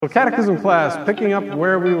So catechism class, picking up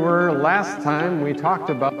where we were last time, we talked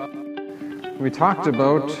about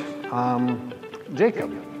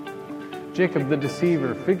Jacob. Jacob the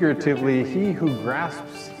deceiver, figuratively, he who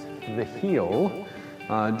grasps the heel.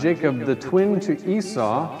 Jacob the twin to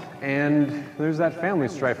Esau, and there's that family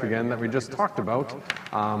strife again that we just talked about,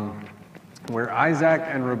 where Isaac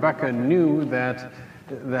and Rebekah knew that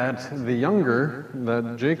the younger,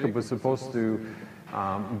 that Jacob was supposed to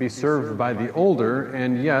be served by the older,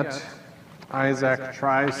 and yet Isaac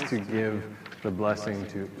tries to give the blessing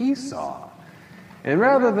to Esau. And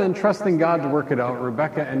rather than trusting God to work it out,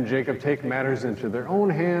 Rebekah and Jacob take matters into their own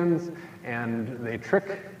hands, and they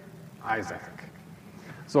trick Isaac.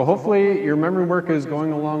 So hopefully your memory work is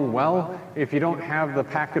going along well. If you don't have the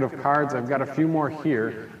packet of cards, I've got a few more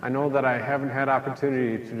here. I know that I haven't had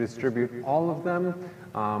opportunity to distribute all of them,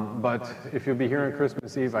 but if you'll be here on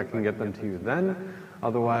Christmas Eve, I can get them to you then.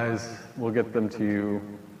 Otherwise, we'll get them to you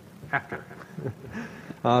after.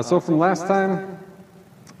 So from last time,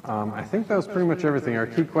 I think that was pretty much everything. Our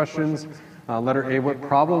key questions, letter A, what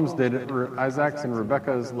problems did Isaac's and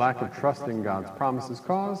Rebekah's lack of trust in God's promises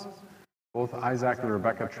cause? Both Isaac and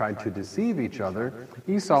Rebekah tried to deceive each other.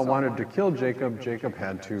 Esau wanted to kill Jacob. Jacob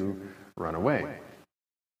had to run away.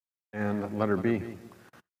 And letter B,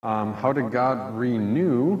 how did God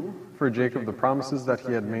renew for Jacob the promises that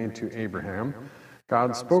he had made to Abraham?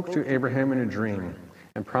 God spoke to Abraham in a dream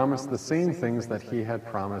and promised the same things that he had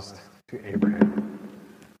promised to Abraham.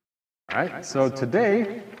 All right, so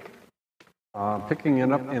today, picking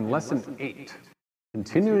it up in lesson 8,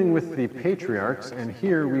 continuing with the patriarchs, and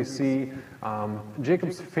here we see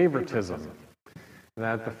Jacob's favoritism,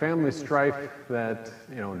 that the family strife that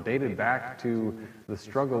dated back to the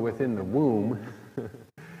struggle within the womb,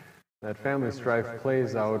 that family strife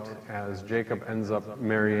plays out as Jacob ends up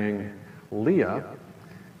marrying Leah,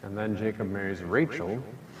 and then Jacob marries Rachel,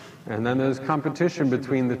 and then there's competition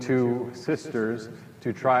between the two sisters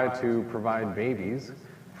to try to provide babies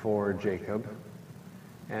for Jacob.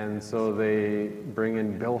 And so they bring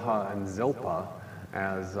in Bilhah and Zilpah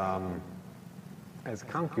as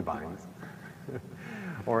concubines,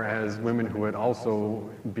 or as women who would also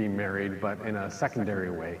be married, but in a secondary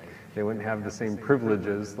way. They wouldn't have the same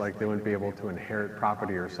privileges, like they wouldn't be able to inherit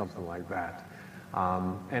property or something like that.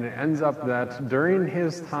 And it ends up that during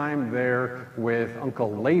his time there with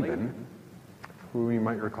Uncle Laban, who you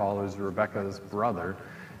might recall is Rebekah's brother,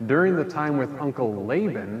 during the time with Uncle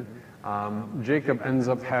Laban, Jacob ends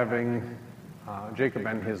up having, Jacob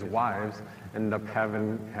and his wives end up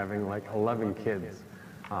having like 11 kids,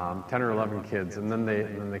 10 or 11 kids, and then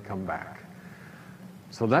they come back.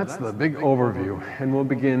 So that's the big overview, and we'll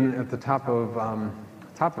begin at the top of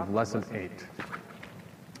lesson 8.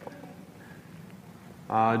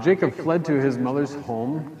 Jacob fled to his mother's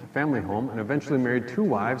home, family home, and eventually married 2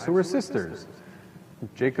 wives who were sisters.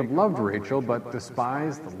 Jacob loved Rachel, but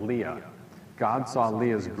despised Leah. God saw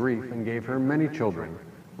Leah's grief and gave her many children.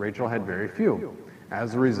 Rachel had very few.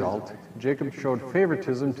 As a result, Jacob showed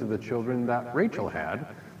favoritism to the children that Rachel had.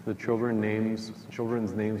 The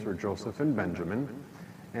children's names were Joseph and Benjamin,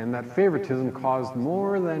 and that favoritism caused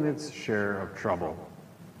more than its share of trouble.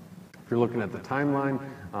 If you're looking at the timeline,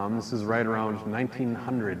 this is right around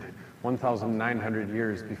 1,900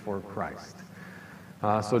 years before Christ.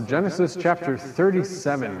 So Genesis chapter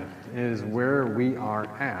 37 is where we are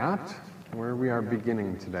at, where we are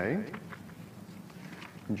beginning today.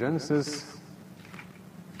 Genesis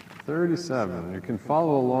 37. You can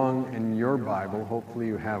follow along in your Bible. Hopefully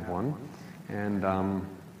you have one. And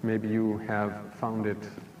maybe you have found it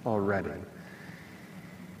already.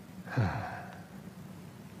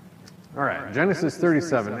 All right, Genesis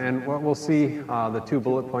 37. And what we'll see, the 2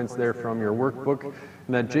 bullet points there from your workbook,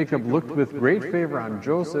 that Jacob looked with great favor on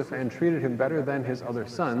Joseph and treated him better than his other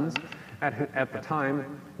sons. At the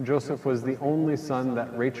time, Joseph was the only son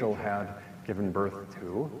that Rachel had given birth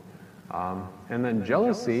to. And then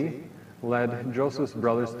jealousy led Joseph's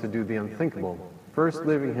brothers to do the unthinkable, first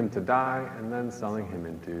leaving him to die and then selling him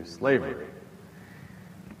into slavery.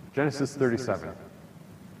 Genesis 37.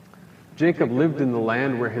 Jacob lived in the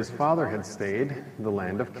land where his father had stayed, the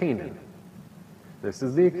land of Canaan. This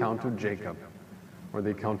is the account of Jacob, or the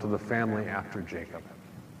account of the family after Jacob.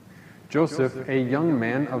 Joseph, a young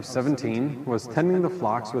man of 17, was tending the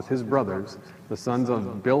flocks with his brothers, the sons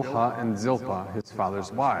of Bilhah and Zilpah, his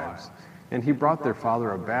father's wives, and he brought their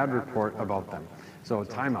father a bad report about them. So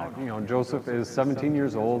time out. Joseph is 17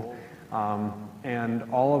 years old, and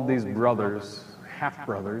all of these brothers,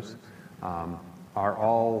 half-brothers, are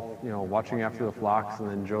all, watching after the flocks, and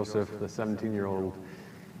then Joseph, the 17-year-old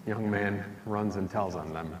young man, runs and tells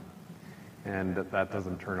on them. And that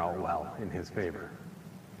doesn't turn out well in his favor.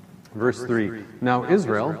 Verse 3, now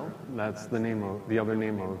Israel, that's the other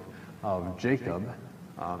name of Jacob,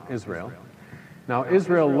 Israel. Now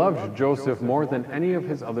Israel loved Joseph more than any of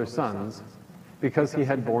his other sons, because he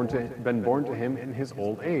had been born to him in his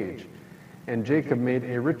old age. And Jacob made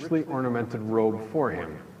a richly ornamented robe for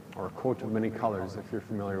him, or a coat of many colors, if you're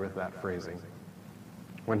familiar with that phrasing.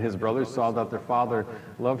 When his brothers saw that their father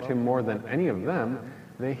loved him more than any of them,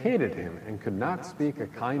 they hated him and could not speak a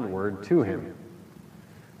kind word to him.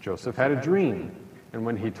 Joseph had a dream, and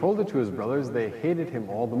when he told it to his brothers, they hated him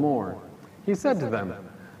all the more. He said to them,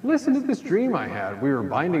 listen to this dream I had. We were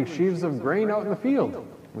binding sheaves of grain out in the field,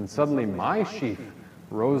 when suddenly my sheaf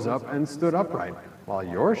rose up and stood upright, while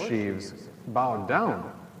your sheaves bowed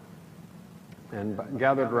down and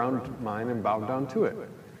gathered around mine and bowed down to it.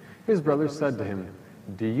 His brothers said to him,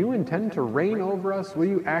 do you intend to reign over us? Will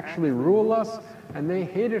you actually rule us? And they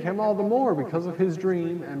hated him all the more because of his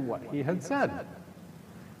dream and what he had said.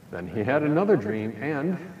 Then he had another dream,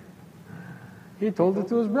 and he told it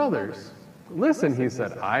to his brothers. Listen, he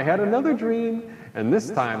said, I had another dream, and this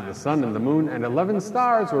time the sun and the moon and 11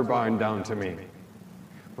 stars were bowing down to me.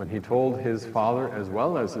 When he told his father as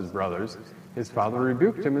well as his brothers, his father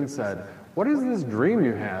rebuked him and said, what is this dream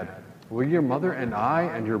you had? Will your mother and I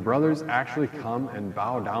and your brothers actually come and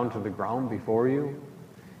bow down to the ground before you?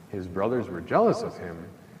 His brothers were jealous of him,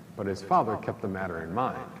 but his father kept the matter in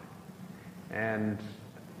mind. And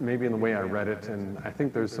maybe in the way I read it, and I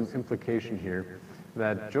think there's some implication here,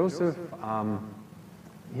 that Joseph,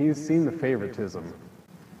 he's seen the favoritism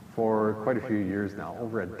for quite a few years now,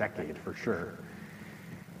 over a decade for sure.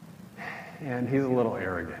 And he's a little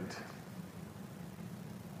arrogant.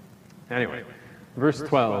 Anyway, verse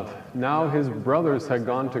 12, now his brothers had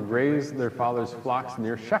gone to graze their father's flocks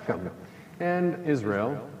near Shechem, and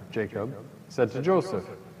Israel, Jacob, said to Joseph,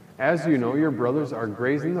 as you know, your brothers are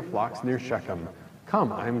grazing the flocks near Shechem.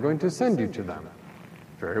 Come, I am going to send you to them.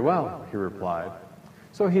 Very well, he replied.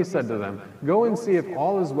 So he said to them, go and see if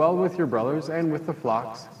all is well with your brothers and with the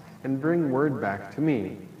flocks, and bring word back to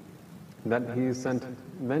me. Then he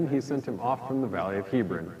sent him off from the valley of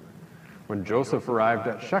Hebron. When Joseph arrived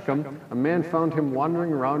at Shechem, a man found him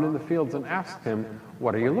wandering around in the fields and asked him,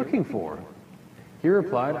 what are you looking for? He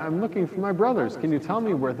replied, I'm looking for my brothers. Can you tell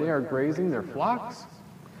me where they are grazing their flocks?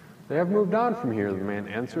 They have moved on from here, the man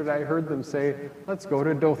answered. I heard them say, let's go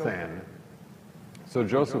to Dothan. So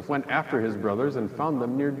Joseph went after his brothers and found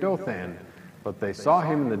them near Dothan. But they saw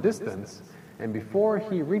him in the distance, and before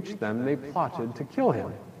he reached them, they plotted to kill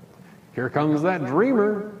him. Here comes that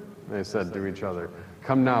dreamer, they said to each other.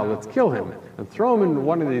 Come now, let's kill him, and throw him into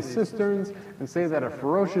one of these cisterns, and say that a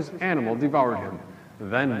ferocious animal devoured him.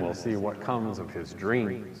 Then we'll see what comes of his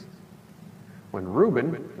dreams. When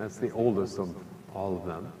Reuben, that's the oldest of all of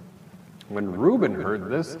them, when Reuben heard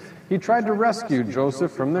this, he tried to rescue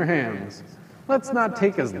Joseph from their hands. Let's not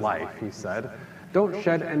take his life, he said. Don't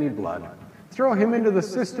shed any blood. Throw him into the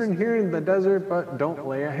cistern here in the desert, but don't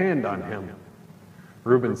lay a hand on him.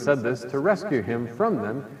 Reuben said this to rescue him from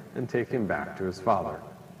them and take him back to his father.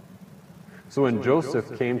 So when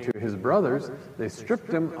Joseph came to his brothers, they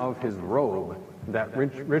stripped him of his robe, that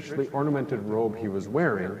richly ornamented robe he was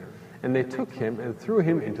wearing, and they took him and threw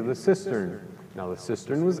him into the cistern. Now the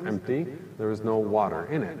cistern was empty, there was no water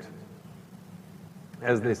in it.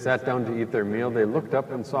 As they sat down to eat their meal, they looked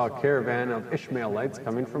up and saw a caravan of Ishmaelites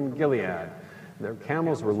coming from Gilead. Their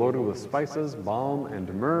camels were loaded with spices, balm,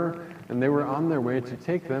 and myrrh, and they were on their way to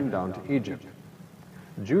take them down to Egypt.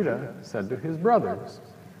 Judah said to his brothers,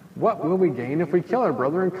 what will we gain if we kill our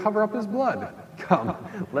brother and cover up his blood? Come,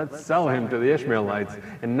 let's sell him to the Ishmaelites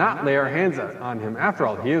and not lay our hands on him. After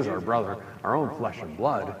all, he is our brother, our own flesh and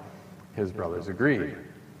blood. His brothers agreed.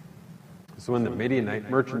 So when the Midianite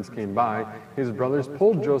merchants came by, his brothers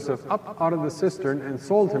pulled Joseph up out of the cistern and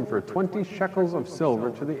sold him for 20 shekels of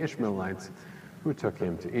silver to the Ishmaelites, who took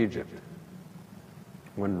him to Egypt.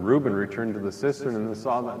 When Reuben returned to the cistern and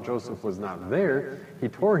saw that Joseph was not there, he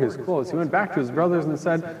tore his clothes. He went back to his brothers and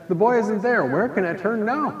said, the boy isn't there. Where can I turn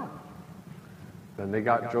now? Then they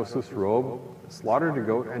got Joseph's robe, slaughtered a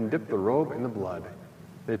goat, and dipped the robe in the blood.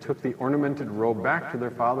 They took the ornamented robe back to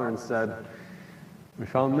their father and said, we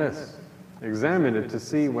found this. Examine it to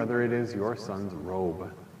see whether it is your son's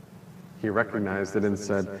robe. He recognized it and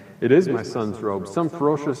said, it is my son's robe. Some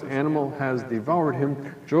ferocious animal has devoured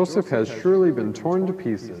him. Joseph has surely been torn to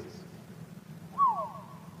pieces.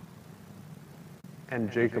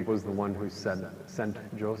 And Jacob was the one who sent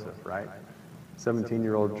Joseph, right?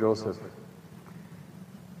 17-year-old Joseph.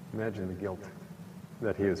 Imagine the guilt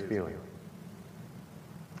that he is feeling,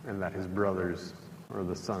 and that his brothers, or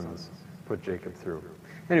the sons, put Jacob through.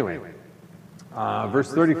 Anyway,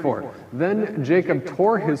 Verse 34, then Jacob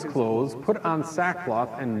tore his clothes, put on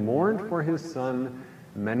sackcloth, and mourned for his son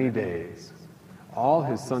many days. All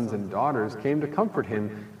his sons and daughters came to comfort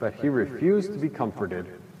him, but he refused to be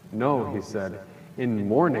comforted. No, he said, in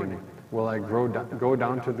mourning will I go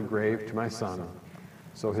down to the grave to my son.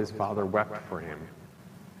 So his father wept for him.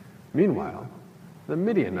 Meanwhile, the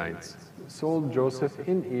Midianites sold Joseph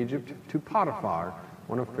in Egypt to Potiphar,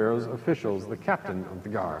 one of Pharaoh's officials, the captain of the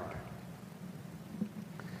guard.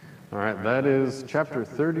 All right, that is chapter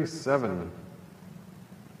 37.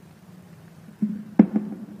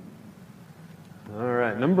 All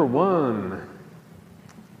right, number 1.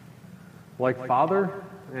 Like father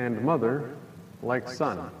and mother, like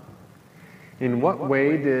son. In what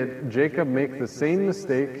way did Jacob make the same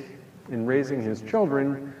mistake in raising his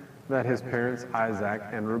children that his parents Isaac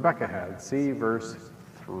and Rebekah had? See verse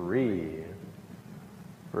 3.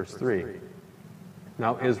 Verse 3.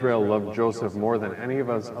 Now Israel loved Joseph more than any of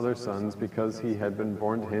his other sons because he had been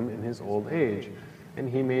born to him in his old age, and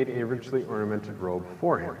he made a richly ornamented robe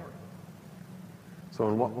for him. So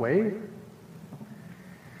in what way?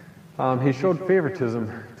 He showed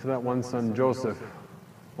favoritism to that one son Joseph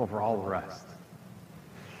over all the rest.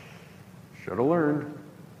 Should have learned.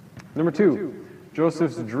 Number 2,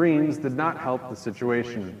 Joseph's dreams did not help the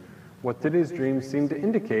situation. What did his dreams seem to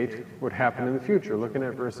indicate would happen in the future? Looking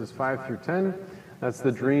at verses 5 through 10, that's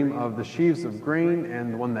the dream of the sheaves of grain,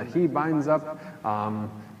 and the one that he binds up,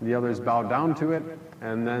 the others bow down to it,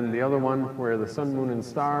 and then the other one where the sun, moon, and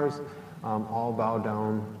stars all bow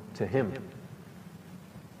down to him.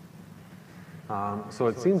 So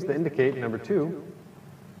it seems to indicate, number 2,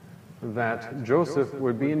 that Joseph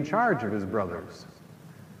would be in charge of his brothers,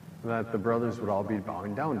 that the brothers would all be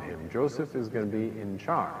bowing down to him. Joseph is going to be in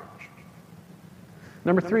charge.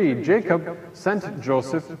 Number 3, Jacob sent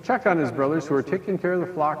Joseph to check on his brothers who were taking care of the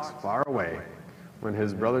flocks far away. When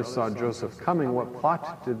his brothers saw Joseph coming, what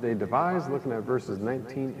plot did they devise? Looking at verses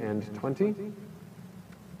 19 and 20.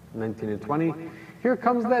 19 and 20. Here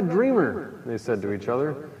comes that dreamer, they said to each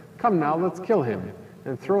other. Come now, let's kill him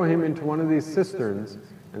and throw him into one of these cisterns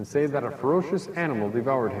and say that a ferocious animal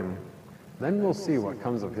devoured him. Then we'll see what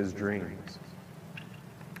comes of his dreams.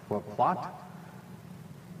 What plot?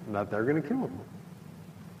 That they're going to kill him.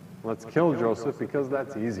 Let's kill Joseph because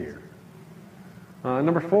that's easier.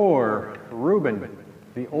 Number 4, Reuben,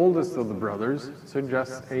 the oldest of the brothers,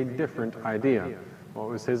 suggests a different idea. What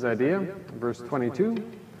was his idea? Verse 22,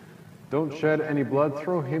 don't shed any blood,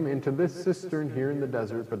 throw him into this cistern here in the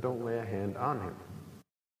desert, but don't lay a hand on him.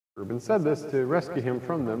 Reuben said this to rescue him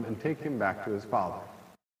from them and take him back to his father.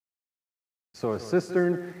 So a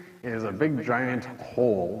cistern is a big giant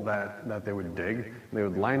hole that they would dig. They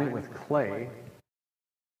would line it with clay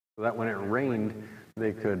so that when it rained,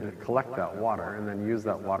 they could collect that water and then use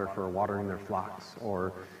that water for watering their flocks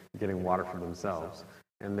or getting water for themselves.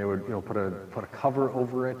 And they would, put a cover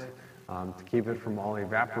over it to keep it from all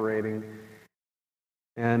evaporating.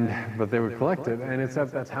 But they would collect it, and it's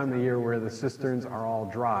at that time of year where the cisterns are all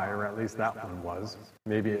dry, or at least that one was.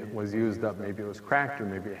 Maybe it was used up, maybe it was cracked, or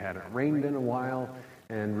maybe it hadn't rained in a while.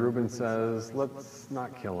 And Reuben says, let's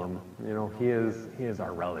not kill him. He is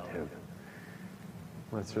our relative.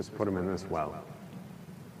 Let's just put him in this well,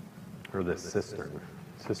 or this cistern.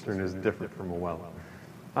 Cistern is different from a well.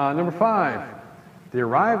 Number 5, the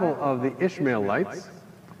arrival of the Ishmaelites.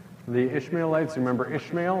 The Ishmaelites, remember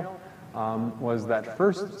Ishmael was that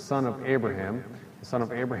first son of Abraham, the son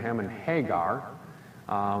of Abraham and Hagar.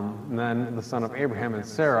 And then the son of Abraham and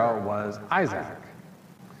Sarah was Isaac.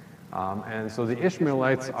 And so the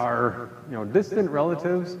Ishmaelites are, distant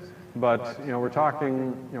relatives, but, we're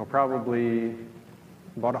talking, probably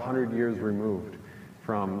about 100 years removed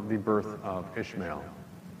from the birth of Ishmael,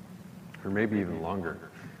 or maybe even longer.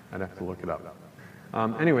 I'd have to look it up.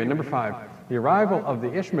 Anyway, number 5, the arrival of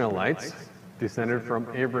the Ishmaelites descended from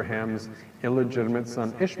Abraham's illegitimate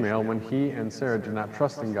son Ishmael when he and Sarah did not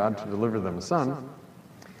trust in God to deliver them a son.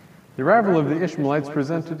 The arrival of the Ishmaelites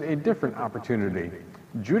presented a different opportunity.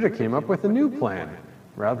 Judah came up with a new plan.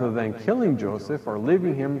 Rather than killing Joseph or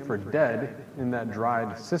leaving him for dead in that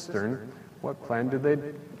dried cistern, what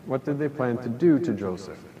did they plan to do to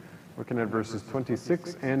Joseph? Looking at verses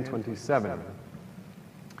 26 and 27.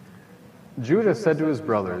 Judah said to his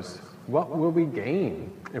brothers, what will we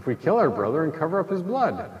gain if we kill our brother and cover up his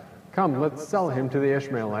blood? Come, let's sell him to the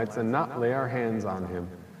Ishmaelites and not lay our hands on him.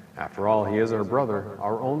 After all, he is our brother,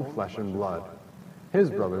 our own flesh and blood. His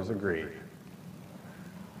brothers agreed.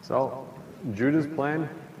 So, Judah's plan,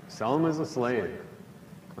 sell him as a slave.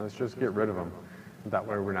 Let's just get rid of him. That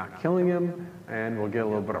way we're not killing him, and we'll get a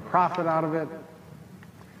little bit of profit out of it.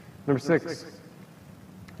 Number 6,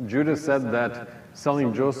 Judah said that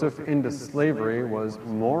selling Joseph into slavery was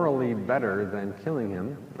morally better than killing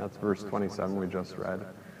him. That's verse 27 we just read.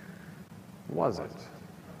 Was it?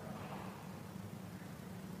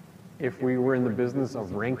 If we were in the business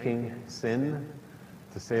of ranking sin,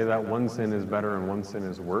 to say that one sin is better and one sin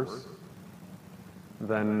is worse,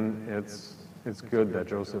 then it's good that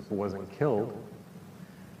Joseph wasn't killed,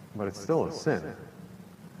 but it's still a sin.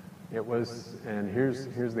 It was, and here's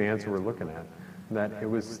the answer we're looking at, that it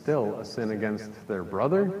was still a sin against their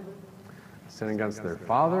brother, a sin against their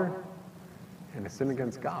father, and a sin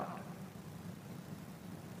against God.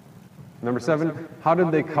 Number 7, how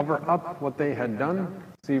did they cover up what they had done?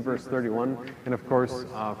 See verse 31. And of course,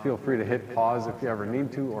 feel free to hit pause if you ever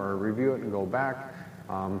need to, or review it and go back.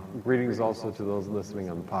 Greetings also to those listening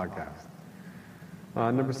on the podcast.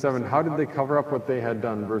 Number 7, how did they cover up what they had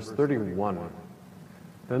done? Verse 31.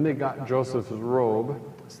 Then they got Joseph's robe,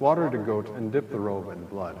 slaughtered a goat, and dipped the robe in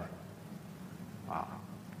blood. Wow.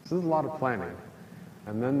 This is a lot of planning.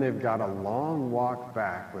 And then they've got a long walk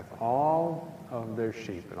back with all of their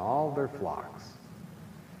sheep and all of their flocks.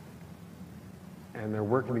 And they're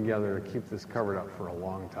working together to keep this covered up for a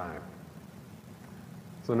long time.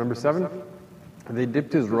 So number 7, they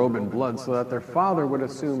dipped his robe in blood so that their father would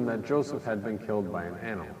assume that Joseph had been killed by an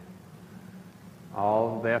animal.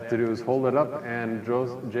 All they have to do is hold it up, and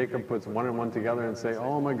Jacob puts one and one together and say,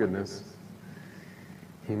 oh my goodness,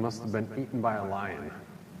 he must have been eaten by a lion.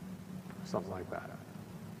 Something like that.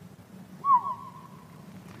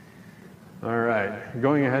 All right,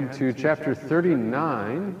 going ahead to chapter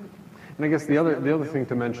 39. And I guess the other thing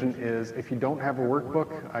to mention is if you don't have a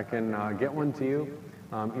workbook, I can get one to you.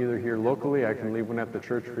 Either here locally, I can leave one at the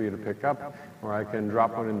church for you to pick up, or I can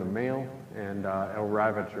drop one in the mail, and it'll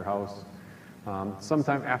arrive at your house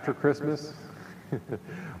sometime after Christmas,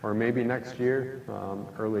 or maybe next year,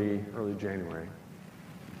 early January.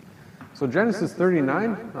 So Genesis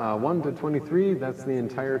 39, 1 to 23, that's the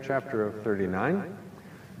entire chapter of 39.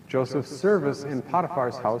 Joseph's service in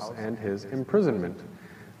Potiphar's house and his imprisonment.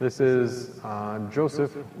 This is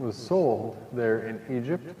Joseph was sold there in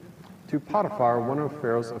Egypt to Potiphar, one of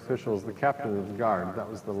Pharaoh's officials, the captain of the guard. That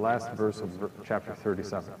was the last verse of chapter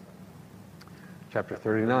 37. Chapter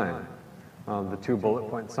 39, the 2 bullet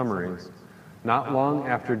point summaries. Not long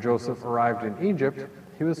after Joseph arrived in Egypt,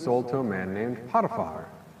 he was sold to a man named Potiphar.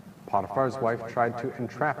 Potiphar's wife tried to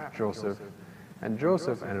entrap Joseph, and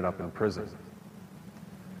Joseph ended up in prison.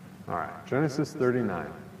 All right, Genesis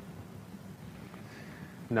 39.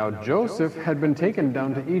 Now Joseph had been taken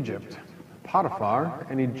down to Egypt. Potiphar,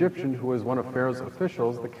 an Egyptian who was one of Pharaoh's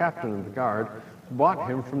officials, the captain of the guard, bought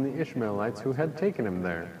him from the Ishmaelites who had taken him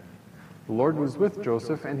there. The Lord was with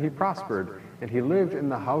Joseph, and he prospered, and he lived in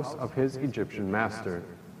the house of his Egyptian master.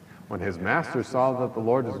 When his master saw that the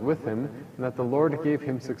Lord was with him, and that the Lord gave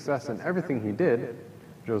him success in everything he did,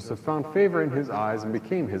 Joseph found favor in his eyes and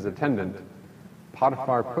became his attendant.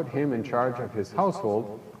 Potiphar put him in charge of his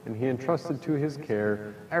household, and he entrusted to his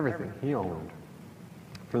care everything he owned.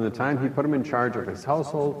 From the time he put him in charge of his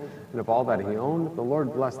household and of all that he owned, the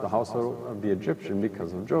Lord blessed the household of the Egyptian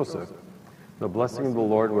because of Joseph. The blessing of the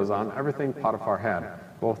Lord was on everything Potiphar had,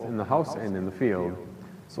 both in the house and in the field.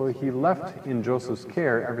 So he left in Joseph's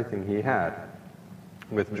care everything he had.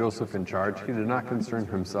 With Joseph in charge, he did not concern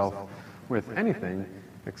himself with anything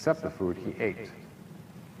except the food he ate.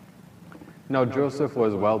 Now Joseph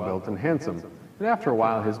was well-built and handsome. And after a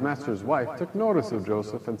while, his master's wife took notice of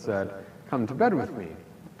Joseph and said, "Come to bed with me."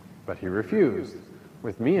 But he refused.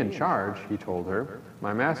 "With me in charge," he told her,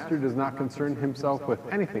 "my master does not concern himself with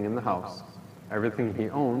anything in the house. Everything he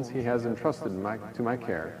owns he has entrusted to my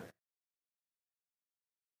care."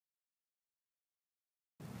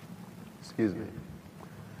 Excuse me.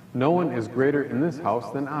 "No one is greater in this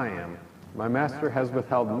house than I am. My master has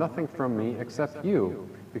withheld nothing from me except you,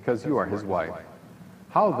 because you are his wife.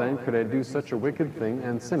 How then could I do such a wicked thing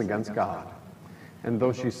and sin against God?" And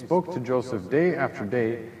though she spoke to Joseph day after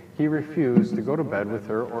day, he refused to go to bed with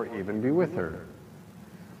her or even be with her.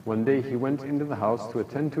 One day he went into the house to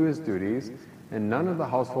attend to his duties, and none of the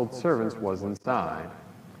household servants was inside.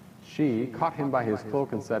 She caught him by his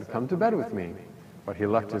cloak and said, "Come to bed with me." But he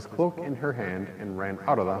left his cloak in her hand and ran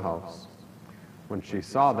out of the house. When she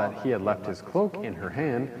saw that he had left his cloak in her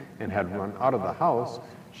hand and had run out of the house,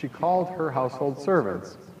 she called her household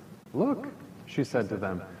servants. "Look," she said to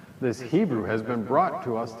them, "this Hebrew has been brought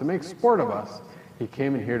to us to make sport of us. He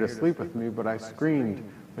came in here to sleep with me, but I screamed.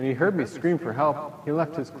 When he heard me scream for help, he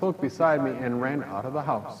left his cloak beside me and ran out of the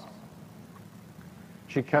house."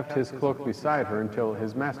 She kept his cloak beside her until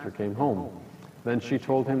his master came home. Then she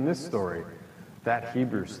told him this story. "That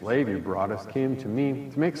Hebrew slave you brought us came to me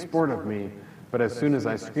to make sport of me. But as soon as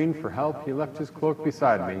I screamed for help, he left his cloak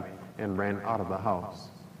beside me and ran out of the house.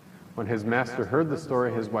 When his master heard the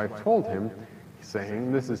story his wife told him,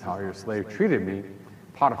 saying, 'This is how your slave treated me,'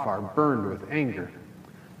 Potiphar burned with anger.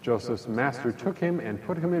 Joseph's master took him and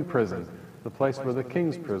put him in prison, the place where the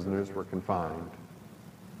king's prisoners were confined.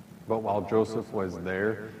 But while Joseph was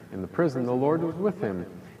there in the prison, the Lord was with him.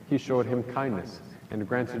 He showed him kindness and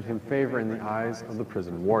granted him favor in the eyes of the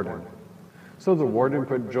prison warden. So the warden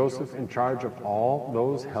put Joseph in charge of all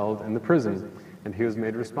those held in the prison, and he was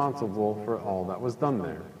made responsible for all that was done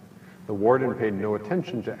there. The warden paid no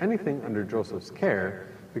attention to anything under Joseph's care,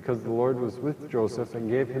 because the Lord was with Joseph and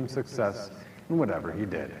gave him success in whatever he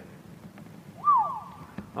did.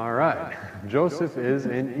 All right, Joseph is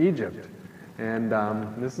in Egypt, and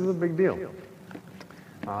this is a big deal.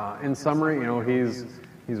 In summary,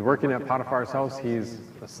 he's working at Potiphar's house. He's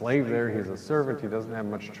a slave there. He's a servant. He doesn't have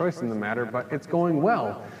much choice in the matter, but it's going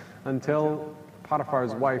well until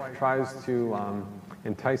Potiphar's wife tries to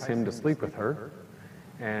entice him to sleep with her.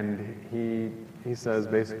 And he says,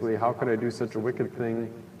 basically, how could I do such a wicked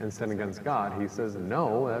thing and sin against God? He says,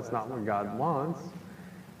 no, that's not what God wants.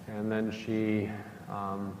 And then she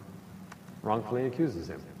wrongfully accuses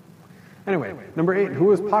him. Anyway, number 8, who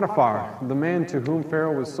was Potiphar, the man to whom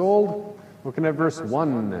Pharaoh was sold? Looking at verse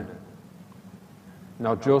 1.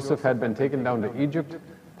 Now Joseph had been taken down to Egypt.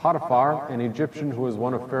 Potiphar, an Egyptian who was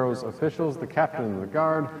one of Pharaoh's officials, the captain of the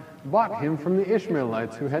guard, bought him from the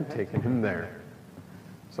Ishmaelites who had taken him there.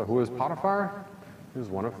 So who is Potiphar? He was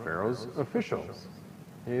one of Pharaoh's officials.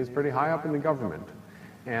 He is pretty high up in the government,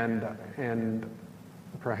 and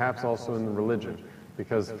perhaps also in the religion,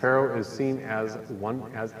 because Pharaoh is seen as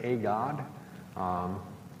a god,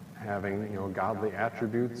 having godly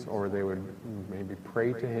attributes, or they would maybe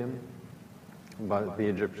pray to him. But the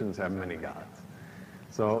Egyptians have many gods.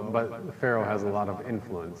 But Pharaoh has a lot of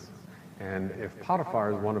influence, and if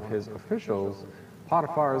Potiphar is one of his officials,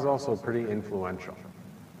 Potiphar is also pretty influential.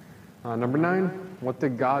 Number 9, what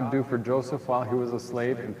did God do for Joseph while he was a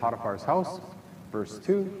slave in Potiphar's house? Verse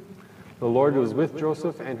 2, the Lord was with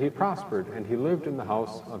Joseph, and he prospered, and he lived in the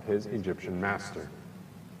house of his Egyptian master.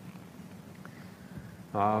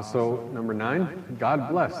 So number 9, God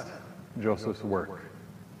blessed Joseph's work.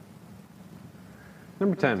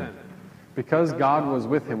 Number 10, because God was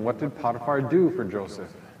with him, what did Potiphar do for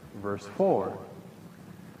Joseph? Verse 4,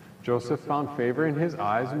 Joseph found favor in his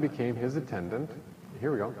eyes and became his attendant.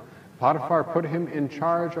 Here we go. Potiphar put him in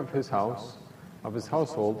charge of his house, of his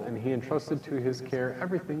household, and he entrusted to his care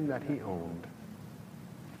everything that he owned.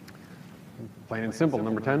 Plain and simple.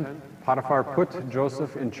 Number 10, Potiphar put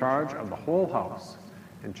Joseph in charge of the whole house,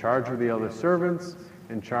 in charge of the other servants,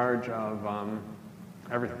 in charge of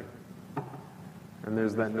everything. And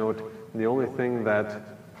there's that note, the only thing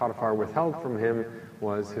that Potiphar withheld from him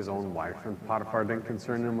was his own wife, and Potiphar didn't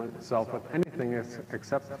concern himself with anything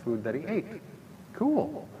except the food that he ate.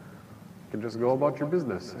 Cool. You can just go about your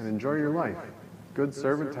business and enjoy your life. Good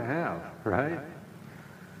servant to have, right?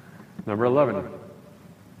 Number 11.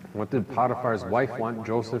 What did Potiphar's wife want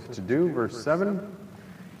Joseph to do? Verse 7.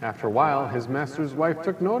 After a while, his master's wife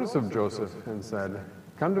took notice of Joseph and said,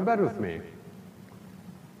 "Come to bed with me."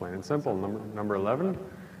 Plain and simple. Number 11.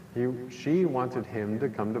 She wanted him to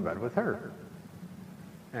come to bed with her.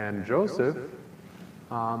 And Joseph,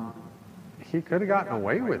 he could have gotten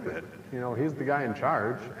away with it. He's the guy in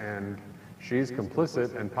charge, and she's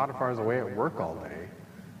complicit, and Potiphar's away at work all day.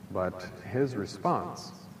 But his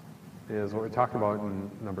response is what we talked about in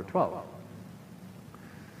number 12.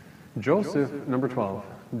 Number 12.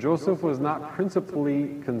 Joseph was not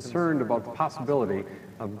principally concerned about the possibility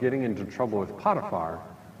of getting into trouble with Potiphar.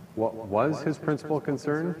 What was his principal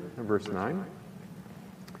concern? In verse 9.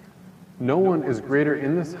 No one is greater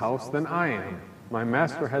in this house than I am. My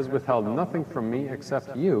master has withheld nothing from me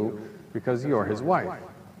except you, because you are his wife.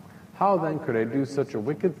 How then could I do such a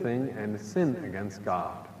wicked thing and sin against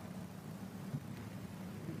God?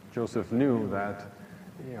 Joseph knew that,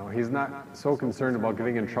 he's not so concerned about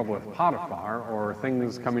getting in trouble with Potiphar or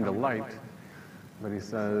things coming to light, but he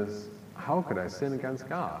says, how could I sin against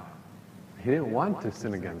God? He didn't want to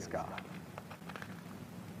sin against God.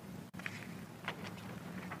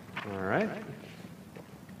 All right.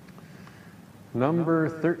 Number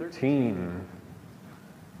 13.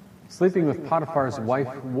 Sleeping with Potiphar's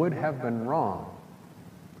wife would have been wrong.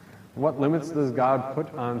 What limits does God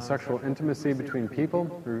put on sexual intimacy between people?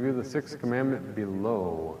 Review the 6th commandment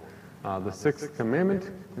below. The 6th commandment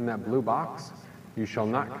in that blue box, you shall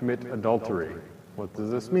not commit adultery. What does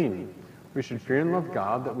this mean? We should fear and love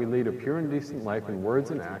God, that we lead a pure and decent life in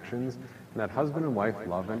words and actions, and that husband and wife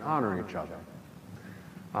love and honor each other.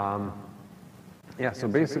 Yeah, so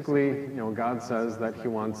basically, God says that He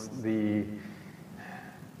wants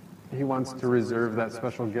to reserve that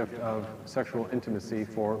special gift of sexual intimacy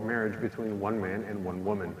for marriage between one man and one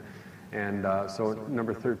woman. And so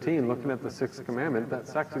number 13, looking at the sixth commandment, that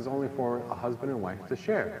sex is only for a husband and wife to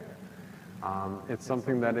share. It's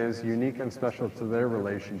something that is unique and special to their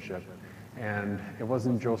relationship. And it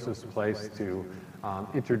wasn't Joseph's place to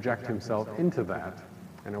interject himself into that.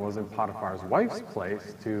 And it wasn't Potiphar's wife's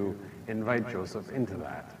place to invite Joseph into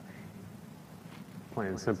that. Plain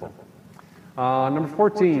and simple. Number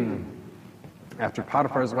 14, after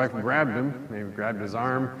Potiphar's wife grabbed him, maybe grabbed his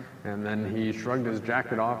arm, and then he shrugged his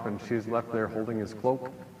jacket off and she's left there holding his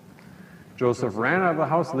cloak. Joseph ran out of the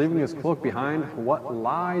house, leaving his cloak behind. What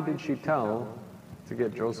lie did she tell to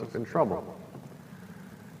get Joseph in trouble?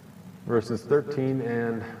 Verses 13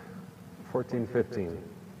 and 14, 15.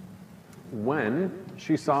 When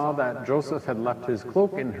she saw that Joseph had left his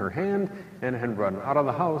cloak in her hand and had run out of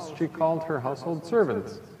the house, she called her household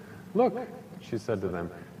servants. Look, she said to them,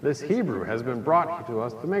 this Hebrew has been brought to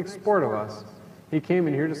us to make sport of us. He came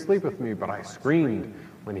in here to sleep with me, but I screamed.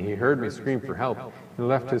 When he heard me scream for help, he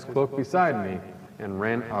left his cloak beside me and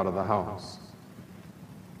ran out of the house.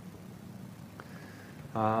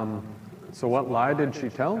 So what lie did she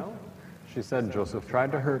tell? She said Joseph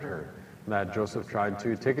tried to hurt her, that Joseph tried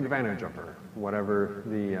to take advantage of her, whatever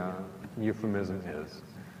the euphemism is.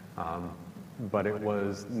 But it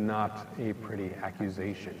was not a pretty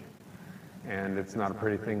accusation. And it's not a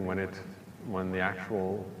pretty thing when the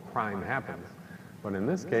actual crime happens. But in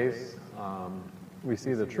this case, we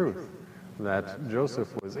see the truth, that Joseph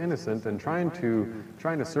was innocent and trying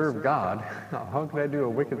to serve God. How could I do a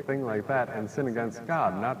wicked thing like that and sin against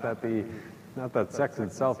God? Not that sex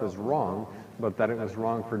itself is wrong, but that it was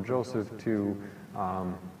wrong for Joseph to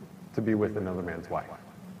be with another man's wife.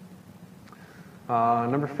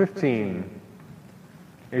 Number 15,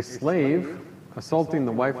 a slave assaulting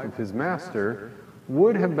the wife of his master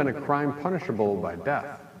would have been a crime punishable by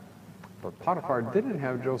death. But Potiphar didn't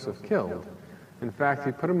have Joseph killed. In fact,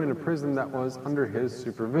 he put him in a prison that was under his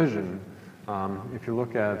supervision. If you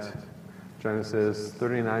look at Genesis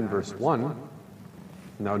 39, verse 1,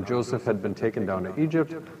 now Joseph had been taken down to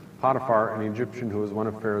Egypt. Potiphar, an Egyptian who was one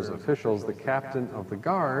of Pharaoh's officials, the captain of the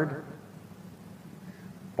guard,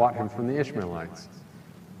 bought him from the Ishmaelites.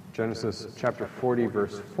 Genesis chapter 40,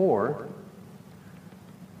 verse 4,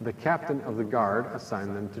 the captain of the guard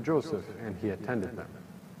assigned them to Joseph, and he attended them.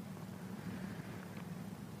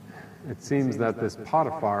 It seems that this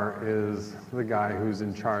Potiphar is the guy who's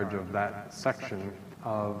in charge of that section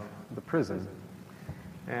of the prison.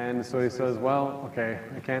 And so he says, well, okay,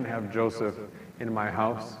 I can't have Joseph in my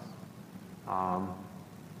house,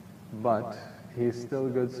 but he's still a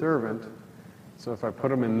good servant. So if I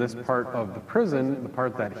put him in this part of the prison, the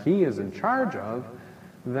part that he is in charge of,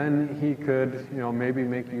 then he could, maybe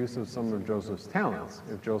make use of some of Joseph's talents,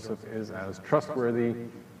 if Joseph is as trustworthy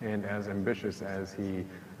and as ambitious as he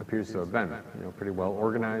appears to have been, pretty well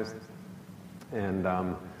organized. And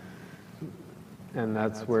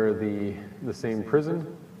that's where the same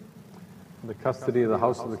prison, the custody of the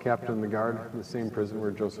house of the captain of the guard, the same prison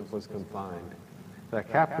where Joseph was confined.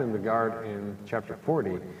 That captain of the guard in chapter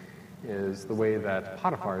 40 is the way that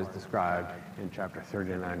Potiphar is described in chapter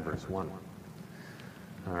 39, verse 1.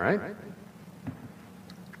 All right?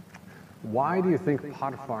 Why do you think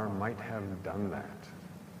Potiphar might have done that?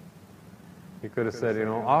 He could have said,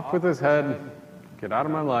 off with his head, get out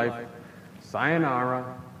of my life,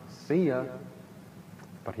 sayonara, see ya.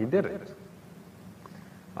 But he didn't.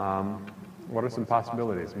 What are some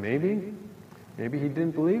possibilities? Maybe he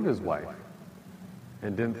didn't believe his wife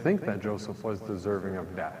and didn't think that Joseph was deserving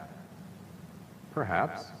of death.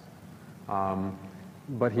 Perhaps.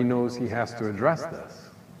 But he knows he has to address this.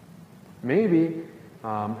 Maybe,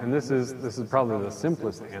 and this is probably the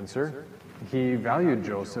simplest answer, he valued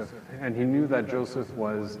Joseph, and he knew that Joseph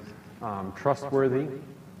was trustworthy,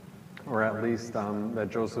 or at least that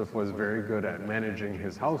Joseph was very good at managing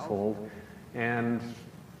his household, and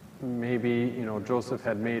maybe, Joseph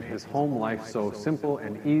had made his home life so simple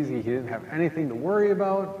and easy, he didn't have anything to worry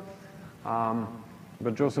about,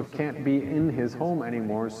 but Joseph can't be in his home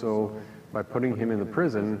anymore, so by putting him in the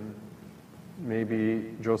prison,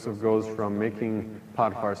 maybe Joseph goes from making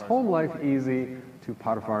Potiphar's home life easy to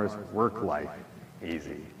Potiphar's work life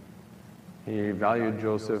easy. He valued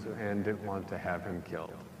Joseph and didn't want to have him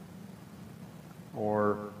killed.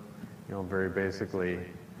 Or, very basically,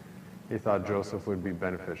 he thought Joseph would be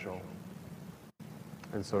beneficial,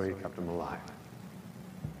 and so he kept him alive.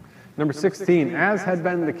 Number 16, as had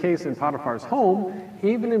been the case in Potiphar's home,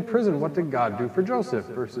 even in prison, what did God do for Joseph?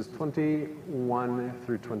 Verses 21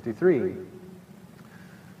 through 23.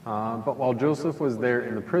 But while Joseph was there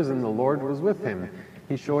in the prison, the Lord was with him.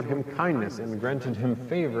 He showed him kindness and granted him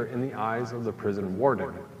favor in the eyes of the prison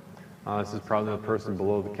warden. This is probably the person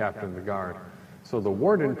below the captain of the guard. So the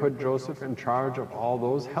warden put Joseph in charge of all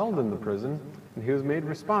those held in the prison, and he was made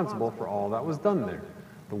responsible for all that was done there.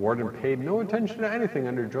 The warden paid no attention to anything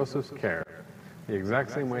under Joseph's care, the exact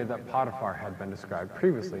same way that Potiphar had been described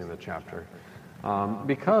previously in the chapter,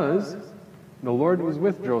 because the Lord was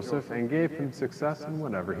with Joseph and gave him success in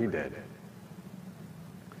whatever he did.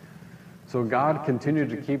 So God continued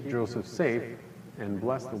to keep Joseph safe and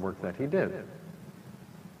bless the work that he did.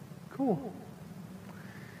 Cool.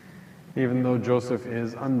 Even though Joseph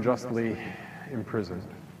is unjustly imprisoned.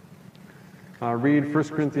 Read 1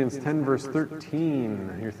 Corinthians 10, verse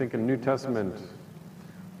 13. You're thinking New Testament.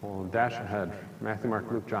 We'll dash ahead. Matthew,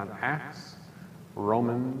 Mark, Luke, John, Acts,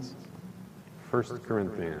 Romans, 1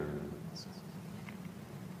 Corinthians.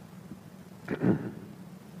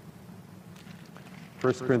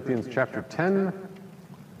 1 Corinthians chapter 10.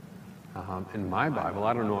 In my Bible,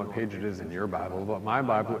 I don't know what page it is in your Bible, but my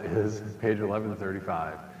Bible is page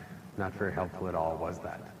 1135. Not very helpful at all, was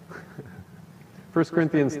that? 1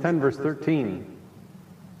 Corinthians 10, verse 13.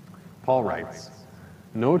 Paul writes,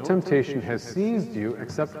 "No temptation has seized you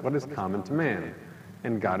except what is common to man,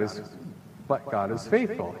 but God is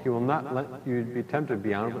faithful. He will not let you be tempted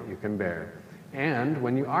beyond what you can bear. And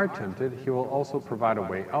when you are tempted, he will also provide a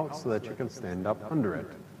way out so that you can stand up under it."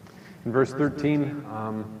 In verse 13,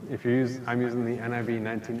 I'm using the NIV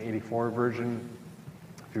 1984 version.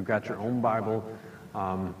 If you've got your own Bible,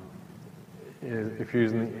 if you're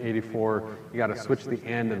using the 84, you got to switch the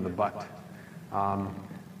 "and" and the "but,"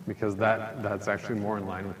 because that's actually more in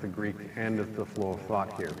line with the Greek and the flow of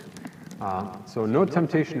thought here. So no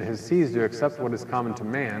temptation has seized you except what is common to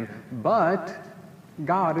man, but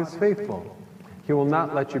God is faithful. He will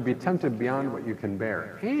not let you be tempted beyond what you can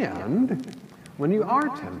bear. And when you are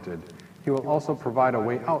tempted, he will also provide a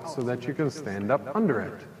way out so that you can stand up under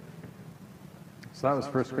it. So that was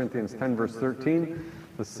 1 Corinthians 10, verse 13.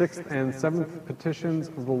 The 6th and 7th petitions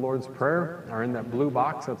of the Lord's Prayer are in that blue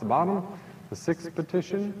box at the bottom. The 6th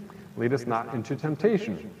petition, lead us not into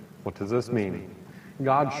temptation. What does this mean?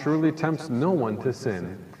 God surely tempts no one to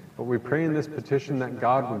sin, but we pray in this petition that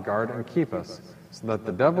God would guard and keep us, so that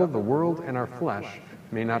the devil, the world, and our flesh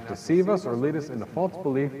may not deceive us or lead us into false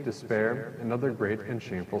belief, despair, and other great and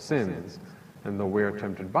shameful sins. And though we are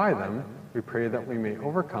tempted by them, we pray that we may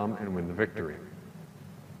overcome and win the victory.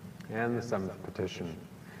 And the 7th petition,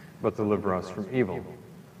 but deliver us from evil.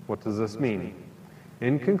 What does this mean?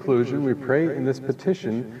 In conclusion, we pray in this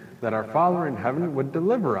petition that our Father in heaven would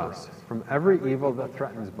deliver us from every evil that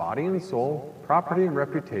threatens body and soul, property and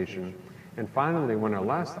reputation, and finally, when our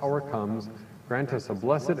last hour comes, grant us a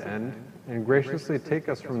blessed end, and graciously take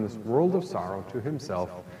us from this world of sorrow to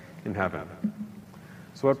himself in heaven.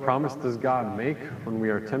 So what promise does God make when we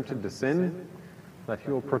are tempted to sin? That he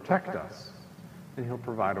will protect us, and he'll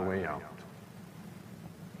provide a way out.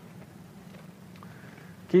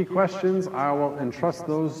 Key questions, I will entrust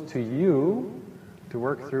those to you to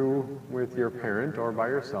work through with your parent or by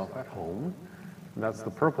yourself at home. And that's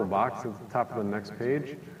the purple box at the top of the next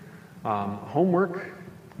page. Homework,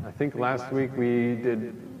 I think last week we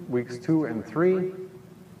did weeks 2 and 3.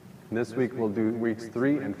 This week we'll do weeks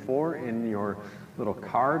 3 and 4 in your little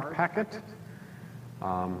card packet.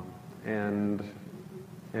 And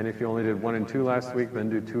if you only did 1 and 2 last week, then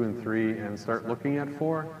do 2 and 3 and start looking at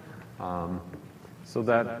 4. So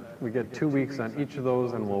that we get 2 weeks on each of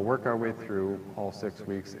those, and we'll work our way through all 6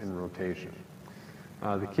 weeks in rotation.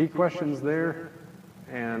 The key questions there,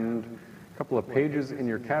 and a couple of pages in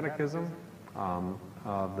your catechism,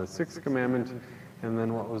 the 6th commandment, and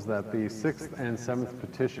then what was that, the 6th and 7th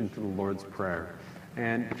petition to the Lord's Prayer.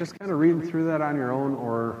 And just kind of reading through that on your own,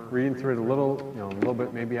 or reading through it a little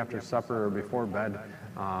bit maybe after supper or before bed.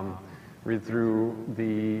 Read through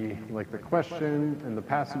the question and the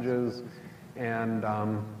passages,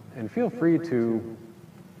 and feel free to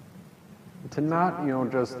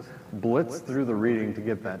not just blitz through the reading to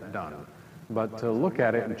get that done, but to look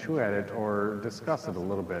at it and chew at it or discuss it a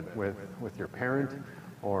little bit with your parent,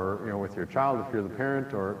 or with your child if you're the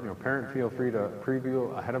parent, or parent, feel free to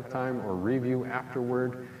preview ahead of time or review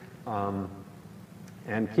afterward,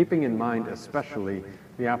 and keeping in mind especially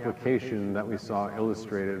the application that we saw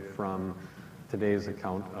illustrated from today's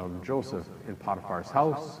account of Joseph in Potiphar's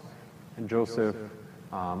house, and Joseph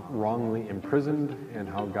wrongly imprisoned, and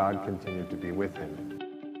how God continued to be with him.